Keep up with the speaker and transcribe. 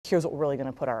here's what we're really going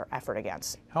to put our effort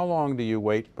against. How long do you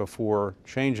wait before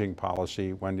changing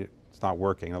policy when it's not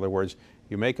working? In other words,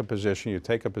 you make a position, you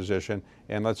take a position,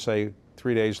 and let's say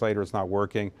 3 days later it's not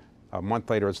working, a month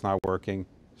later it's not working,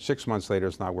 6 months later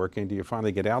it's not working. Do you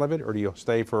finally get out of it, or do you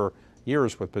stay for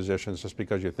years with positions just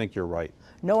because you think you're right?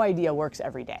 No idea works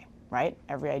every day, right?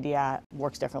 Every idea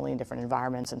works differently in different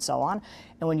environments and so on.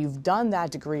 And when you've done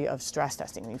that degree of stress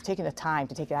testing, when you've taken the time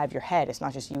to take it out of your head, it's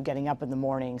not just you getting up in the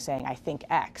morning saying, I think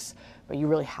X, but you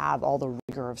really have all the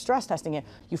rigor of stress testing it,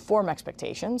 you form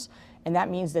expectations. And that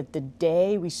means that the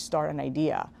day we start an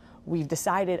idea, we've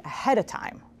decided ahead of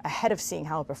time, ahead of seeing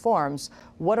how it performs,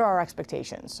 what are our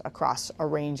expectations across a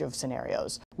range of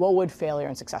scenarios? What would failure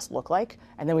and success look like?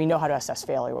 And then we know how to assess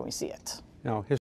failure when we see it. Now,